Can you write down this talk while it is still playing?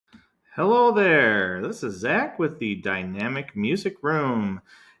Hello there, this is Zach with the Dynamic Music Room,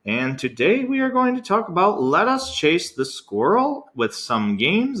 and today we are going to talk about Let Us Chase the Squirrel with some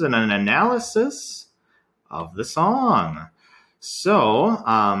games and an analysis of the song.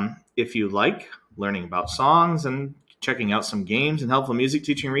 If you like learning about songs and checking out some games and helpful music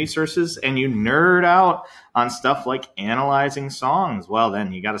teaching resources, and you nerd out on stuff like analyzing songs, well,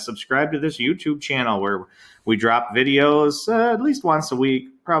 then you got to subscribe to this YouTube channel where we drop videos at least once a week,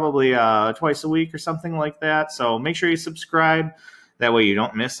 probably twice a week or something like that. So make sure you subscribe. That way you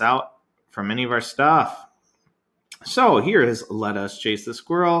don't miss out from any of our stuff. So here is Let Us Chase the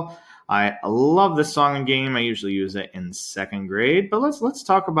Squirrel. I love this song and game. I usually use it in second grade, but let's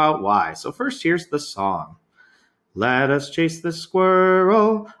talk about why. So first, here's the song. Let us chase the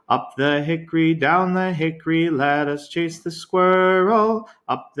squirrel, up the hickory, down the hickory. Let us chase the squirrel,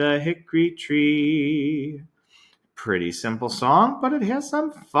 up the hickory tree. Pretty simple song, but it has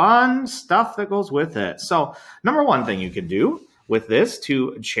some fun stuff that goes with it. So, number one thing you can do with this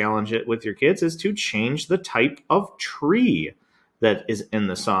to challenge it with your kids is to change the type of tree that is in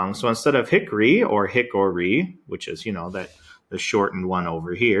the song. So instead of hickory or hickory, which is, the shortened one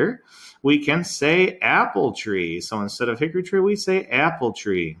over here, we can say apple tree. So instead of hickory tree, we say apple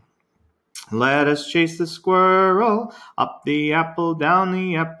tree. Let us chase the squirrel, up the apple, down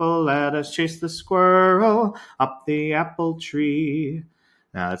the apple. Let us chase the squirrel, up the apple tree.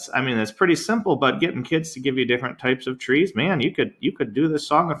 Now, that's pretty simple, but getting kids to give you different types of trees, man, you could do this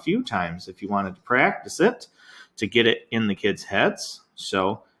song a few times if you wanted to practice it to get it in the kids' heads.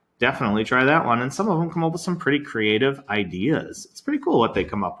 So definitely try that one. And some of them come up with some pretty creative ideas. It's pretty cool what they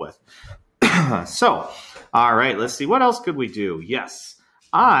come up with. So, all right, let's see. What else could we do? Yes,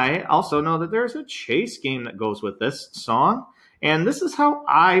 I also know that there's a chase game that goes with this song. And this is how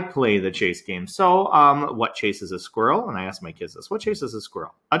I play the chase game. So, what chases a squirrel? And I ask my kids this. What chases a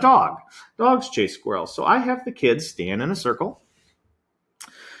squirrel? A dog. Dogs chase squirrels. So I have the kids stand in a circle.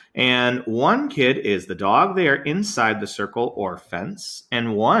 And one kid is the dog. They are inside the circle or fence.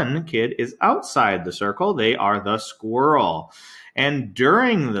 And one kid is outside the circle. They are the squirrel. And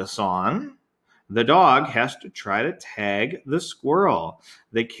during the song, the dog has to try to tag the squirrel.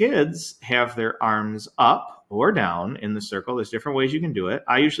 The kids have their arms up or down in the circle. There's different ways you can do it.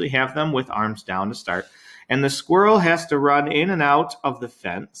 I usually have them with arms down to start. And the squirrel has to run in and out of the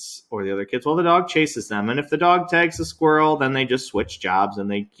fence or the other kids while the dog chases them. And if the dog tags the squirrel, then they just switch jobs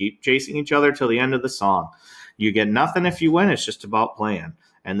and they keep chasing each other till the end of the song. You get nothing if you win. It's just about playing.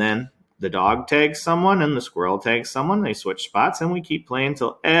 And then the dog tags someone and the squirrel tags someone. They switch spots and we keep playing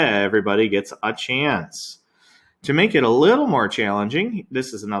till everybody gets a chance. To make it a little more challenging,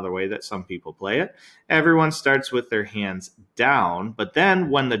 this is another way that some people play it. Everyone starts with their hands down, but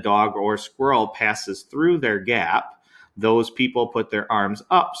then when the dog or squirrel passes through their gap, those people put their arms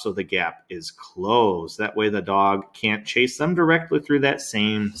up so the gap is closed. That way the dog can't chase them directly through that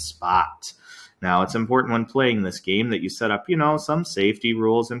same spot. Now, it's important when playing this game that you set up, some safety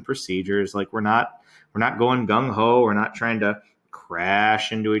rules and procedures. Like we're not going gung-ho. We're not trying to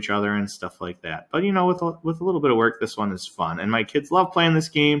crash into each other and stuff like that. But, with a little bit of work, this one is fun. And my kids love playing this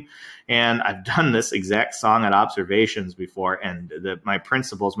game. And I've done this exact song at observations before. And my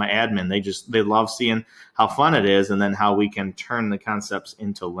principals, my admin, they love seeing how fun it is and then how we can turn the concepts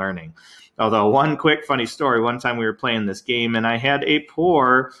into learning. Although one quick funny story, one time we were playing this game and I had a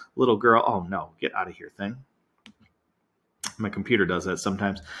poor little girl. Oh, no, get out of here, thing. My computer does that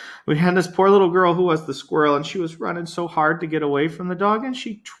sometimes. We had this poor little girl who was the squirrel, and she was running so hard to get away from the dog, and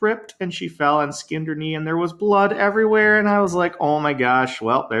she tripped and she fell and skinned her knee, and there was blood everywhere. And I was like, oh my gosh,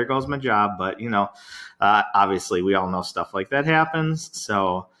 well, there goes my job. But, obviously we all know stuff like that happens.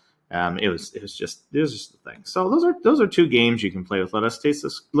 So it was just the thing. So those are two games you can play with. Let us chase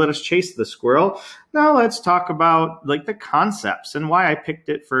the squirrel. Now let's talk about the concepts and why I picked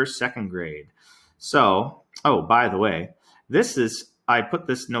it for second grade. So, by the way, I put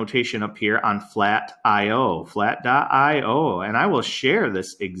this notation up here on flat.io, and I will share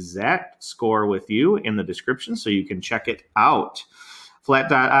this exact score with you in the description so you can check it out.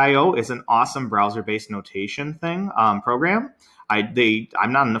 Flat.io is an awesome browser-based notation program. I'm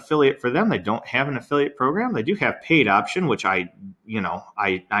not an affiliate for them. They don't have an affiliate program. They do have paid option, which I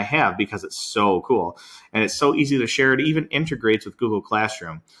have because it's so cool. And it's so easy to share. It even integrates with Google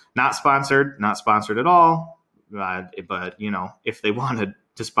Classroom. Not sponsored at all. But if they wanted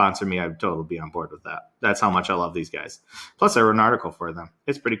to sponsor me, I'd totally be on board with that. That's how much I love these guys. Plus, I wrote an article for them.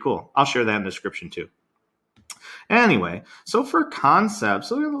 It's pretty cool. I'll share that in the description too. Anyway, so for concepts,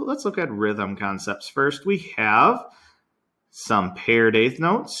 let's look at rhythm concepts first. We have some paired eighth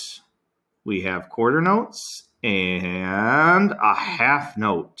notes. We have quarter notes and a half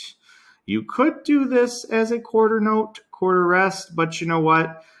note. You could do this as a quarter note, quarter rest, but you know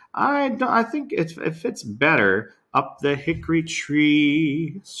what? I think it fits better up the hickory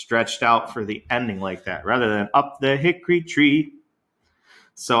tree, stretched out for the ending like that, rather than up the hickory tree.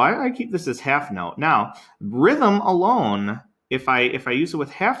 So I keep this as half note. Now, rhythm alone, if I use it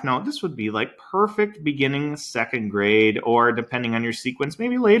with half note, this would be like perfect beginning second grade, or depending on your sequence,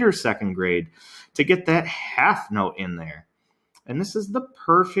 maybe later second grade, to get that half note in there. And this is the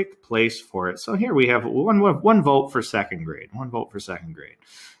perfect place for it. So here we have one vote for second grade. One vote for second grade.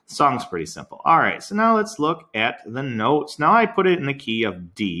 The song's pretty simple. All right, so now let's look at the notes. Now I put it in the key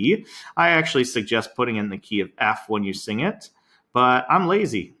of D. I actually suggest putting it in the key of F when you sing it, but I'm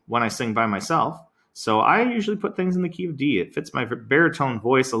lazy when I sing by myself. So I usually put things in the key of D. It fits my baritone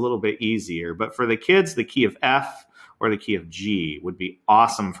voice a little bit easier. But for the kids, the key of F or the key of G would be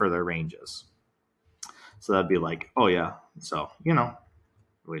awesome for their ranges. So that'd be like, oh yeah. So,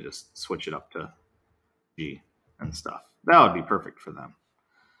 we just switch it up to G and stuff. That would be perfect for them.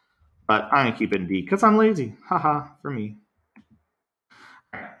 But I'm going to keep it in D because I'm lazy. Haha, for me.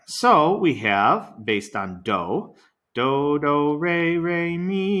 So we have, based on do, do, re,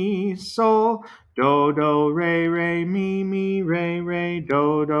 mi, sol, do, re, mi, re,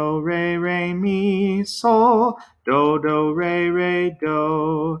 do, re, mi, sol, do, re,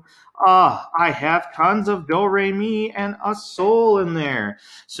 do. I have tons of do, re, mi, and a sol in there.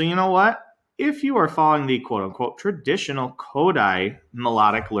 So you know what? If you are following the quote-unquote traditional Kodai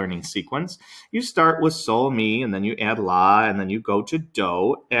melodic learning sequence, you start with sol, mi, and then you add la, and then you go to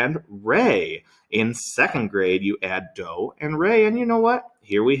do and re. In second grade, you add do and re, and you know what?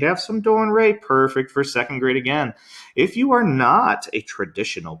 Here we have some do and re, perfect for second grade again. If you are not a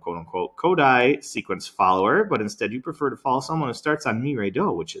traditional quote-unquote Kodai sequence follower, but instead you prefer to follow someone who starts on mi, re,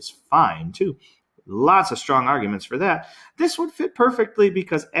 do, which is fine too. Lots of strong arguments for that. This would fit perfectly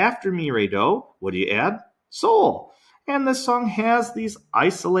because after mi, re, do, what do you add? Sol. And this song has these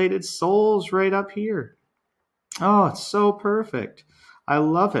isolated sols right up here. Oh, it's so perfect. I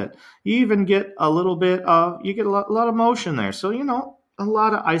love it. You even get a little bit of, you get a lot of motion there. So, a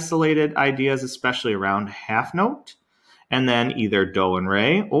lot of isolated ideas, especially around half note, and then either do and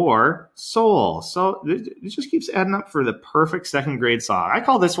re or sol. So it just keeps adding up for the perfect second grade song. I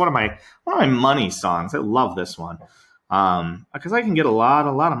call this one of my money songs. I love this one because I can get a lot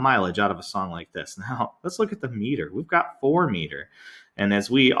of mileage out of a song like this. Now let's look at the meter. We've got 4 meter, and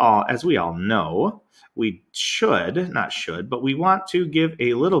as we all know, we but we want to give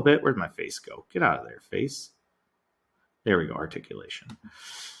a little bit. Where'd my face go? Get out of there, face. There we go, articulation.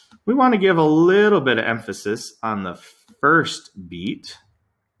 We want to give a little bit of emphasis on the first beat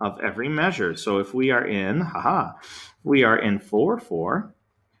of every measure. So if we are in 4/4,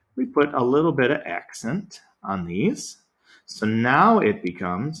 we put a little bit of accent on these. So now it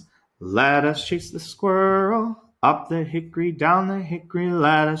becomes, let us chase the squirrel, up the hickory, down the hickory,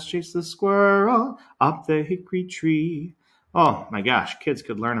 let us chase the squirrel, up the hickory tree. Oh my gosh, kids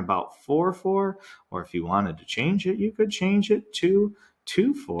could learn about 4/4, or if you wanted to change it, you could change it to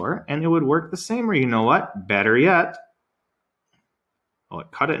 2/4, and it would work the same. Or you know what? Better yet,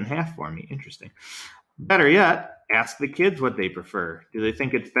 it cut it in half for me. Interesting. Better yet, ask the kids what they prefer. Do they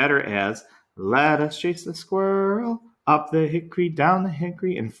think it's better as let us chase the squirrel, up the hickory, down the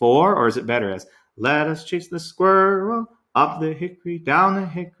hickory in 4, or is it better as let us chase the squirrel, up the hickory, down the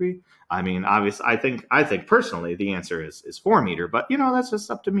hickory? I mean, obviously, I think personally the answer is 4 meter, but that's just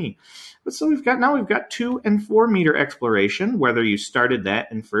up to me. But so we've got 2 and 4 meter exploration, whether you started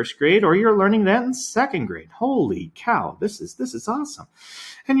that in first grade or you're learning that in second grade. Holy cow, this is awesome.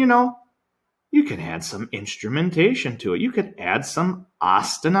 And you can add some instrumentation to it. You could add some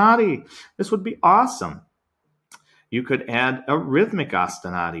ostinati. This would be awesome. You could add a rhythmic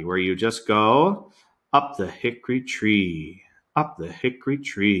ostinati where you just go up the hickory tree,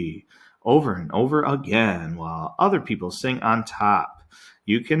 over and over again while other people sing on top.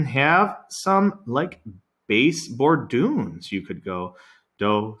 You can have some like baseboard dunes. You could go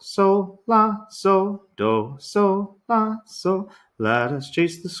do, sol, la, so, do, sol, la, so, let us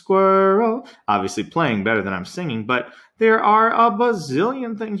chase the squirrel. Obviously playing better than I'm singing, but there are a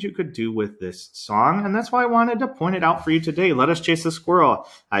bazillion things you could do with this song, and that's why I wanted to point it out for you today. Let us chase the squirrel.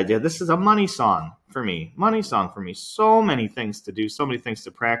 This is a money song for me. So many things to do, so many things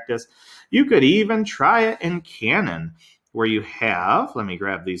to practice. You could even try it in canon, where you have, let me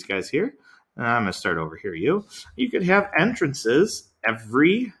grab these guys here. I'm going to start over here, you could have entrances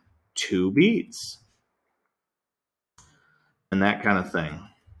every 2 beats. And that kind of thing.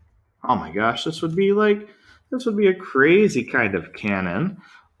 Oh my gosh, this would be a crazy kind of canon,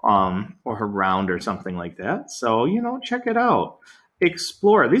 or a round or something like that. So, check it out.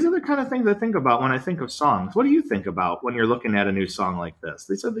 explore. These are the kind of things I think about when I think of songs. What do you think about when you're looking at a new song like this?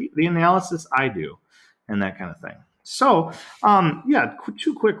 These are the analysis I do and that kind of thing. So, yeah,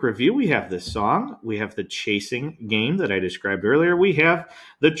 two quick review. We have this song. We have the chasing game that I described earlier. We have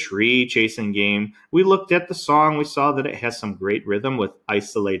the tree chasing game. We looked at the song. We saw that it has some great rhythm with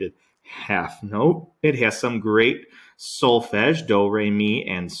isolated half note. It has some great solfege, do, re, mi,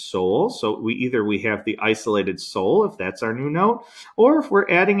 and sol. So we have the isolated sol, if that's our new note, or if we're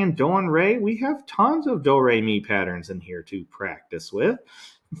adding in do and re, we have tons of do, re, mi patterns in here to practice with.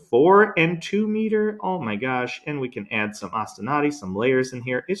 4 and 2 meter, oh my gosh, and we can add some ostinati, some layers in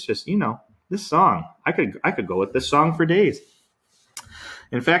here. It's just, this song, I could go with this song for days.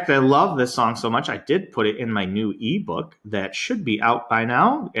 In fact, I love this song so much, I did put it in my new ebook that should be out by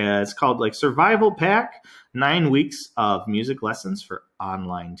now. It's called Survival Pack, 9 weeks of music lessons for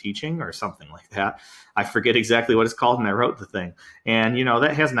online teaching or something like that. I forget exactly what it's called, and I wrote the thing. And,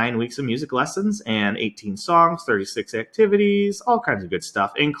 that has 9 weeks of music lessons and 18 songs, 36 activities, all kinds of good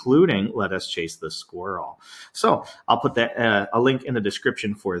stuff, including Let Us Chase the Squirrel. So I'll put that a link in the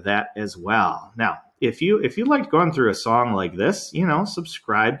description for that as well. Now, if you liked going through a song like this,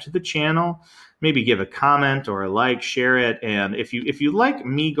 subscribe to the channel, maybe give a comment or a like, share it. And if you like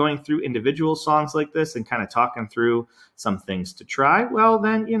me going through individual songs like this and kind of talking through some things to try, well,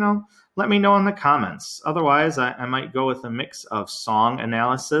 then, let me know in the comments. Otherwise, I might go with a mix of song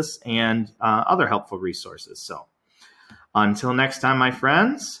analysis and other helpful resources. So until next time, my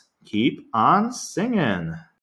friends, keep on singing.